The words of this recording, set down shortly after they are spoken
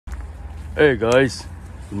Hey guys,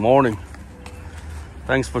 good morning.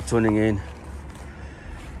 Thanks for tuning in.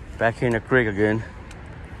 Back here in the creek again.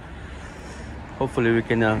 Hopefully we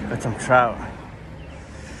can get some trout.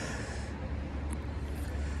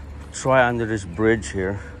 Try under this bridge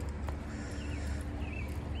here.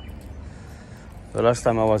 The last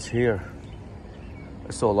time I was here,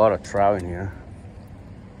 I saw a lot of trout in here.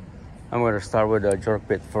 I'm going to start with a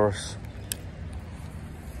jerkbait first.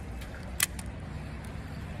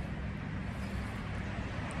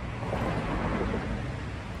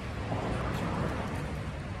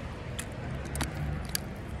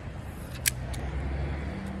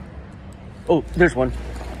 Oh, there's one.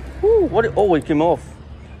 Ooh, what? Oh, it came off.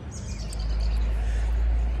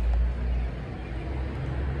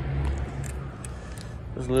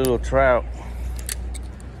 There's a little trout.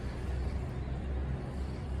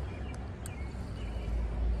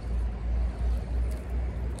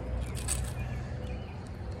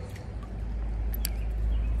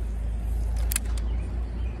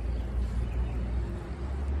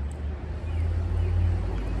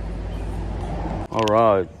 All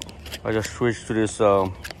right, I just switched to this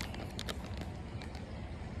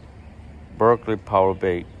Berkeley power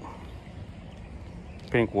bait,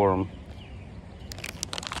 pink worm.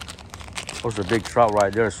 There's a big trout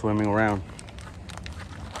right there swimming around.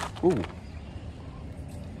 Ooh,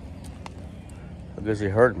 I guess he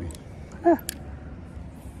hurt me. Huh.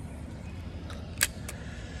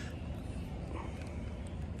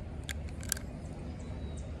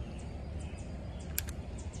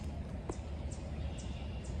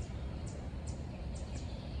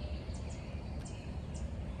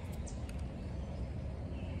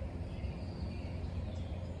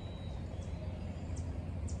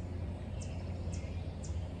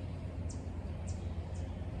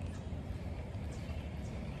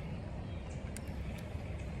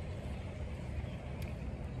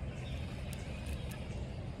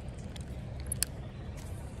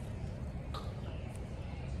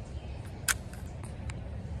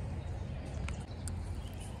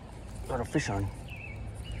 Got a fish on.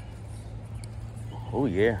 Oh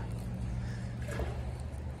yeah.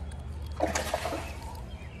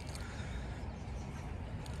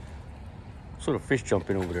 Sort of fish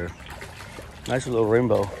jumping over there. Nice little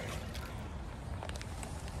rainbow.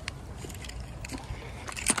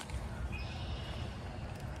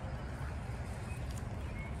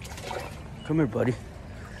 Come here, buddy.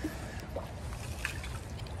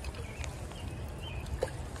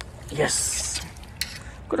 Yes.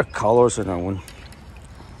 Look at the colors in that one.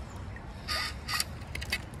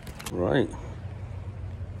 Right.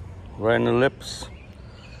 Right in the lips.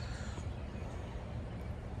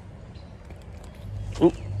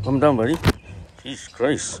 Ooh, come down, buddy. Jesus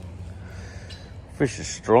Christ. Fish is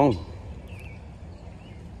strong.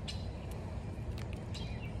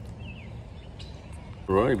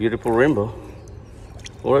 Right, beautiful rainbow.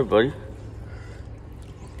 All right, buddy.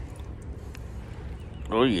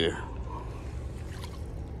 Oh, yeah.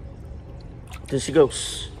 There she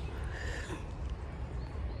goes.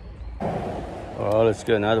 Oh, let's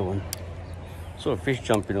get another one. Saw a fish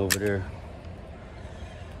jumping over there.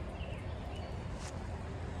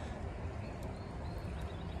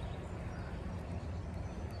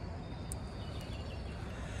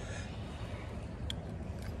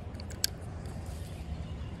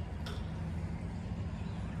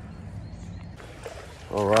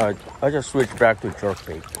 All right, I just switched back to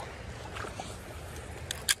jerkbait.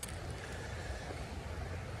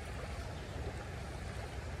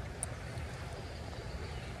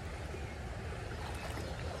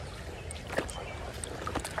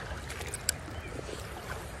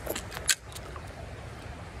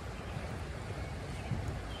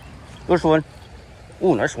 There's one.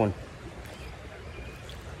 Ooh, nice one.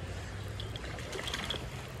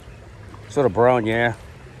 Sort of brown, yeah.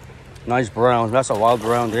 Nice brown. That's a wild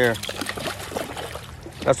brown there.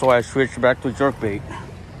 That's why I switched back to jerkbait.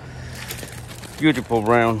 Beautiful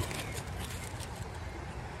brown.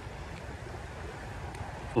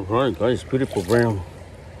 All right, guys, beautiful brown.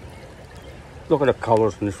 Look at the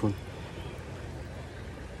colors in this one.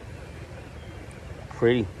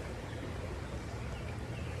 Pretty.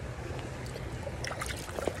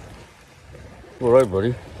 All right,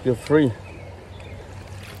 buddy, you're free.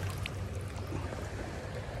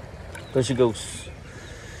 There she goes.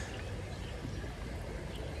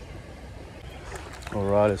 All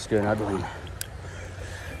right, let's get another one.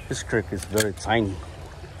 This creek is very tiny.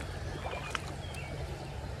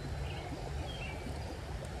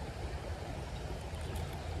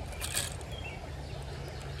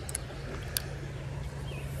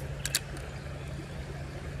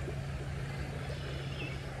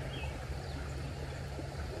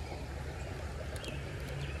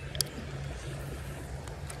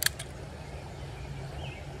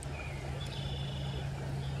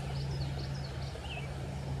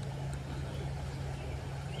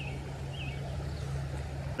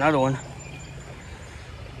 Another one.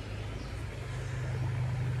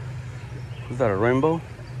 Is that a rainbow?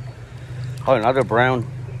 Oh, another brown.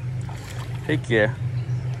 Heck yeah.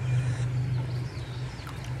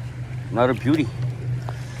 Another beauty.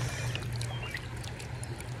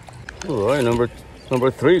 All right, number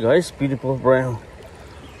 3, guys. Beautiful brown.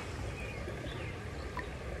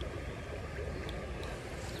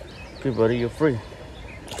 Okay, buddy, you're free.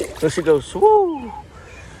 There she goes. Woo!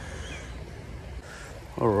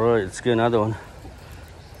 All right, let's get another one.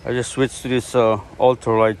 I just switched to this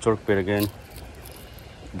ultralight jerkbait again.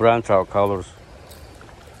 Brown trout colors.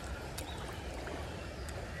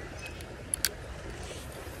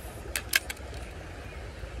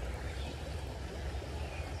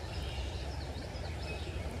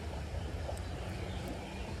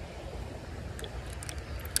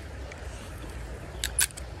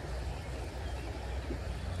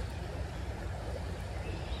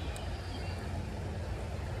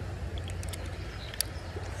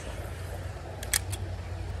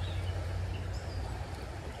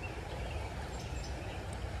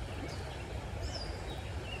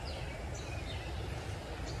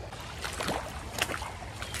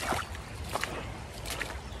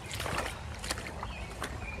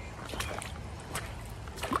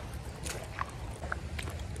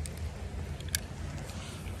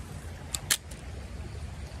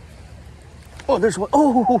 Oh, there's one.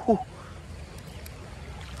 Oh,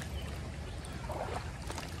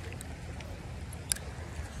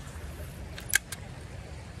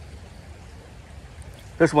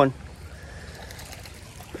 there's one.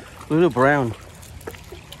 Little brown.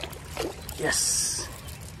 Yes.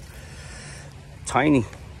 Tiny.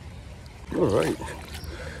 All right.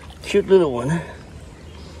 Cute little one.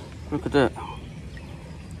 Look at that.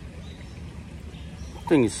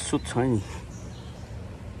 Thing is so tiny.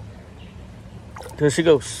 There she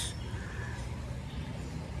goes.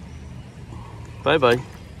 Bye-bye.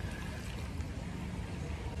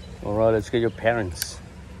 All right, let's get your parents.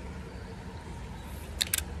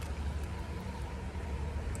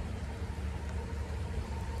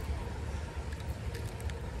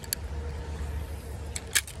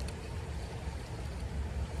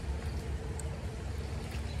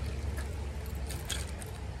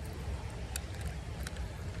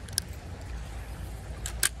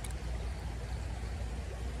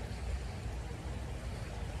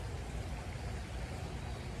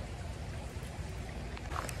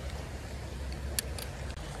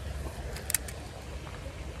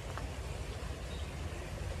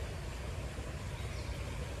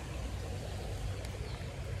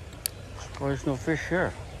 Well, there's no fish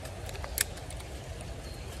here.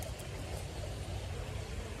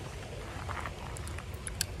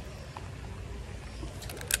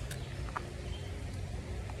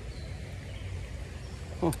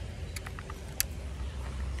 Huh.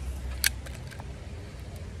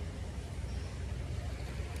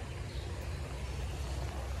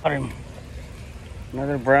 Got him.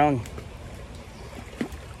 Another brown.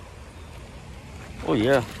 Oh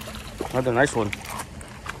yeah, another nice one.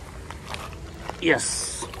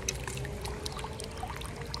 Yes.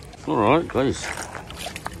 All right, guys.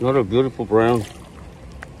 Another beautiful brown.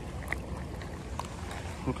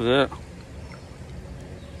 Look at that.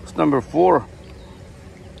 It's number 4.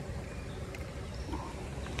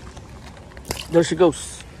 There she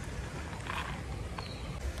goes.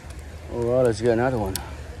 All right, let's get another one.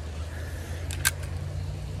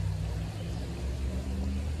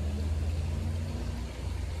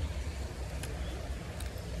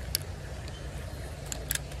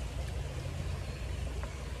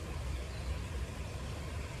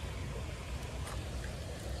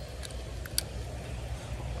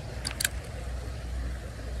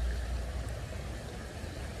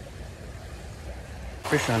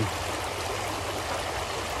 Fish on.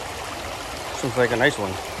 Seems like a nice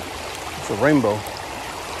one. It's a rainbow.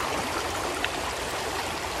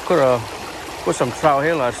 Could put some trout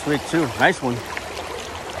here last week too. Nice one.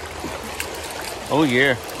 Oh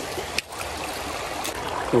yeah.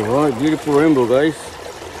 All right, beautiful rainbow, guys.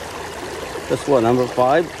 That's what, number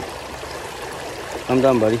 5. I'm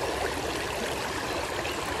done, buddy.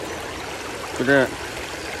 Look at that.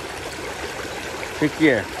 Heck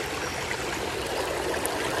yeah.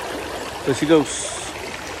 There she goes.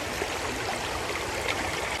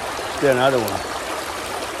 Get another one.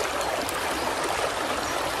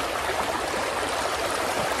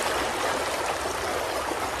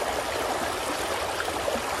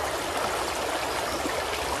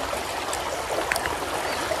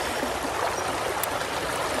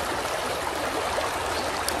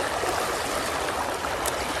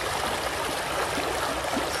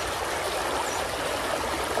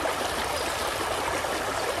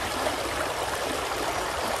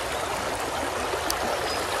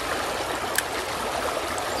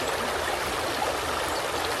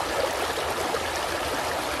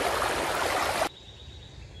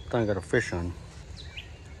 I got a fish on.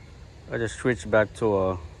 I just switched back to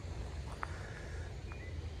a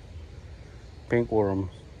pink worm.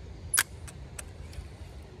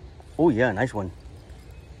 Oh yeah, nice one.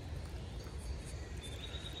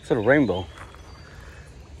 It's a rainbow.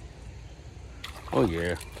 Oh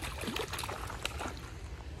yeah.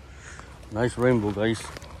 Nice rainbow, guys.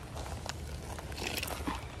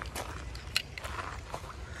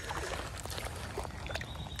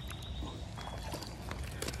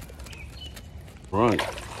 Right.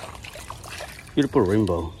 Beautiful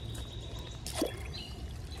rainbow.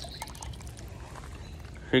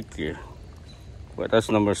 Heck yeah. Well, that's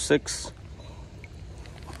number 6.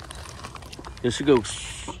 Here she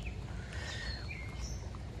goes.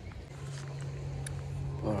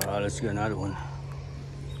 All right, let's get another one.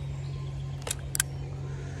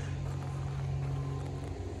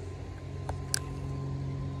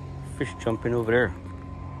 Fish jumping over there.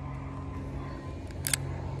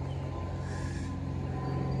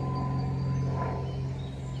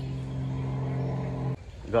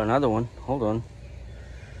 Got another one. Hold on.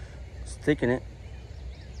 It's taking it.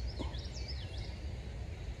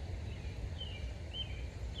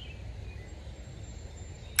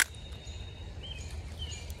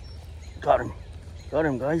 Got him. Got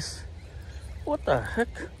him, guys. What the heck?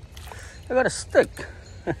 I got a stick.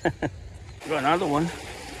 Got another one.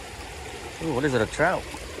 Ooh, what is it? A trout.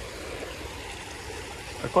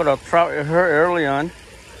 I caught a trout here early on.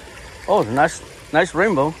 Oh, nice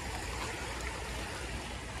rainbow.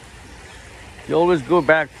 You always go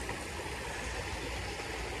back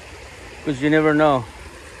because you never know.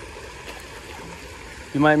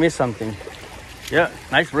 You might miss something. Yeah,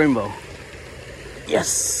 nice rainbow.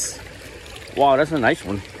 Yes. Wow, that's a nice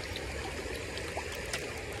one.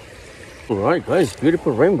 All right, guys,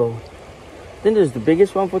 beautiful rainbow. I think this is the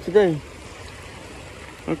biggest one for today.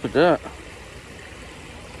 Look at that.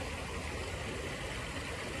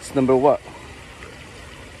 It's number what?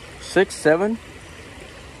 6, 7?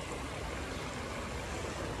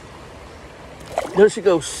 There she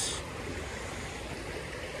goes.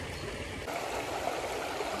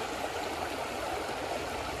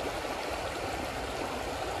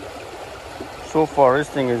 So far, this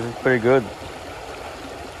thing is pretty good.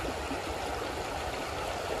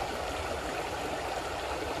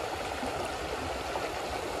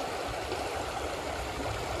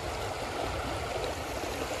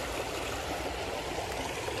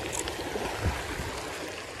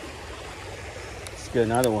 Let's get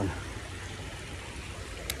another one.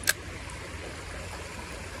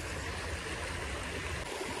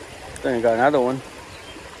 Then you got another one.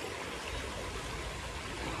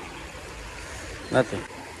 Nothing.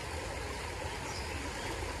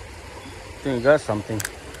 Then you got something.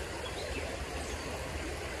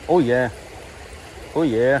 Oh yeah. Oh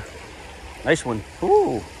yeah. Nice one.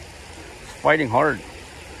 Ooh. It's fighting hard.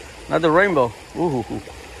 Another rainbow. Ooh.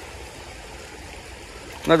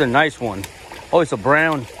 Another nice one. Oh, it's a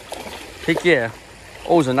brown. Heck yeah.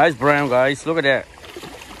 Oh, it's a nice brown, guys. Look at that.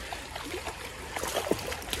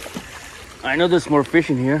 I know there's more fish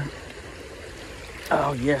in here.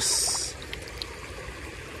 Oh, yes.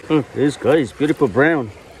 This guy is beautiful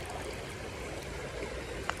brown.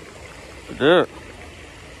 Look at that.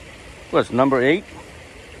 What's number 8?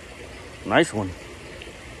 Nice one.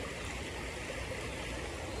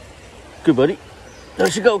 Good, buddy.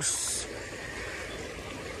 There she goes.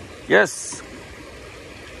 Yes.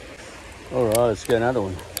 All right, let's get another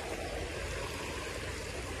one.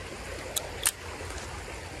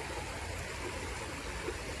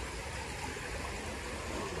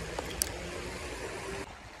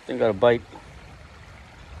 I think I got a bite.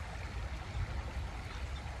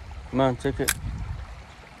 Come on, take it.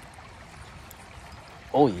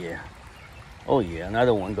 Oh yeah. Oh yeah,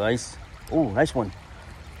 another one, guys. Oh, nice one.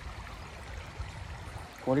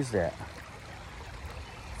 What is that?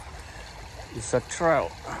 It's a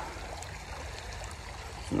trout.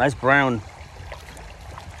 Nice brown.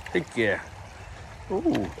 Heck yeah.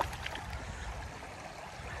 Ooh.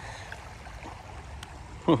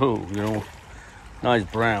 Oh, you know, nice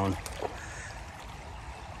brown.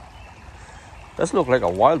 Does look like a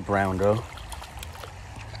wild brown though.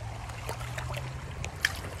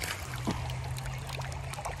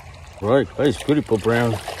 Right, nice beautiful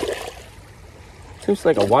brown. Seems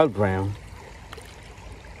like a wild brown.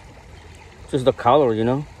 Just the color, you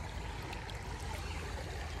know.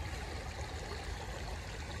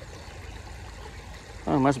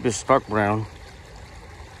 Oh, it must be stark brown.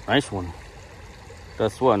 Nice one.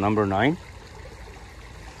 That's what, number 9?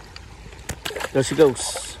 There she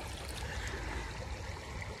goes.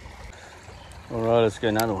 All right, let's get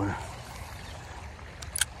another one.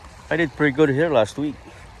 I did pretty good here last week.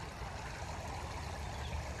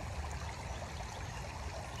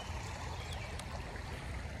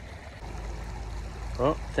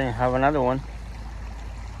 Oh, I think I have another one.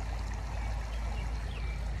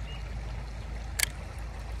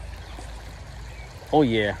 Oh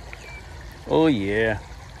yeah. Oh yeah.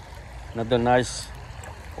 Another nice,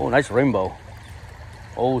 oh, nice rainbow.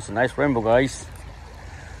 Oh, it's a nice rainbow, guys.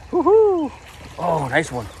 Woohoo! Oh,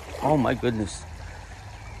 nice one. Oh my goodness.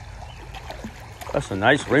 That's a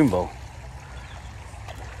nice rainbow.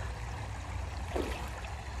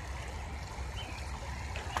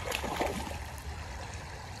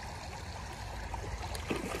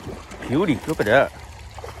 Beauty, look at that.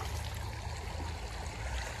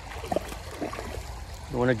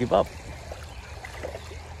 Don't want to give up.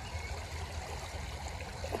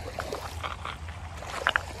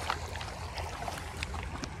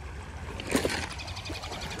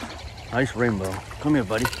 Nice rainbow. Come here,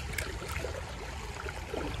 buddy.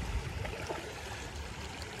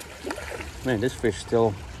 Man, this fish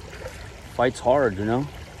still fights hard, you know?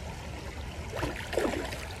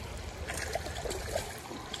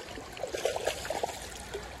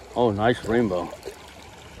 Oh, nice rainbow.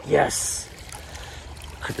 Yes!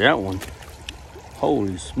 Look at that one.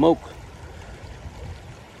 Holy smoke.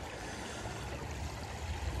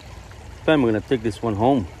 I'm gonna take this one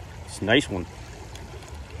home. It's a nice one.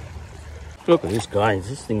 Look at this, guys.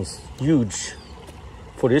 This thing is huge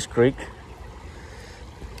for this creek.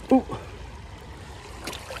 Ooh.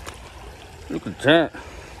 Look at that.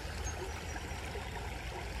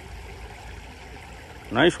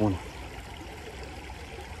 Nice one.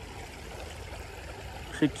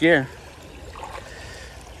 Heck yeah.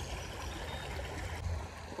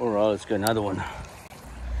 All right, let's get another one. I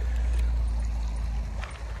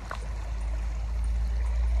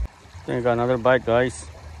think I got another bite, guys.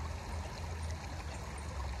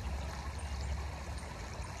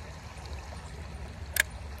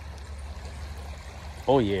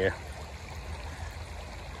 Oh yeah.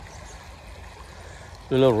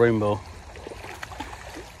 A little rainbow.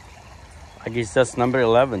 I guess that's number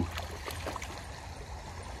 11.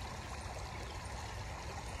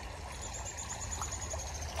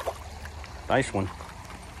 Nice one.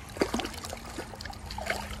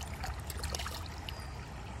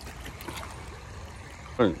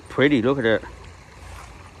 Oh, pretty, look at that.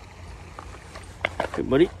 Okay,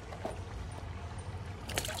 buddy.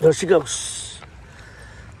 There she goes.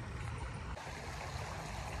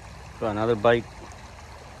 Got another bite.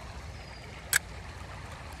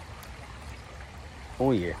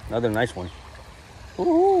 Oh yeah, another nice one.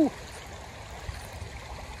 Ooh.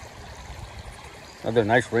 Another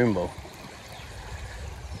nice rainbow.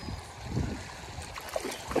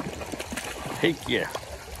 Heck yeah.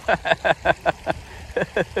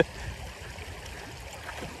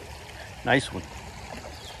 Nice one.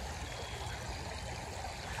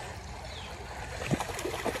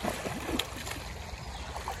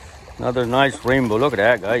 Another nice rainbow. Look at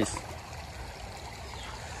that, guys.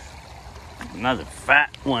 Another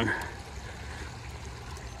fat one.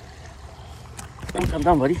 Come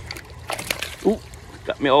down, buddy. Ooh,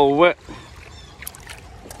 got me all wet.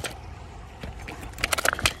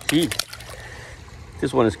 See,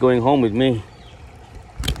 this one is going home with me.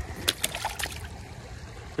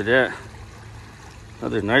 Look at that.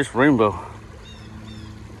 Another nice rainbow.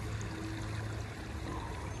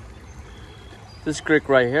 This creek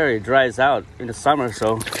right here, it dries out in the summer,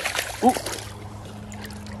 so ooh,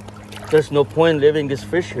 there's no point leaving this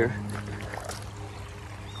fish here.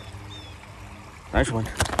 Nice one. I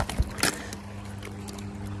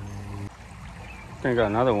think I got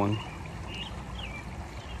another one.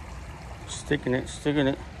 Sticking it, sticking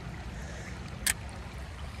it.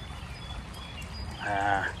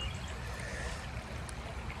 Ah.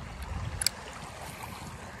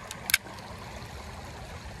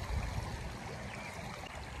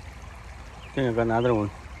 I think I got another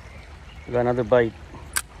one. I got another bite.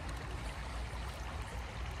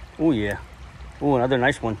 Oh yeah. Oh, another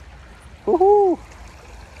nice one. Woohoo!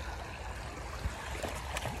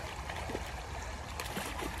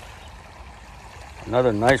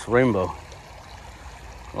 Another nice rainbow.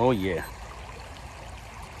 Oh yeah.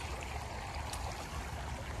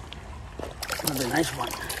 Another nice one.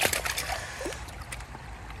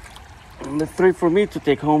 Number 3 for me to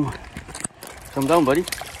take home. Come down, buddy.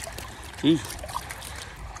 See?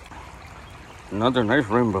 Another nice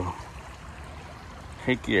rainbow.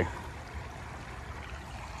 Heck yeah.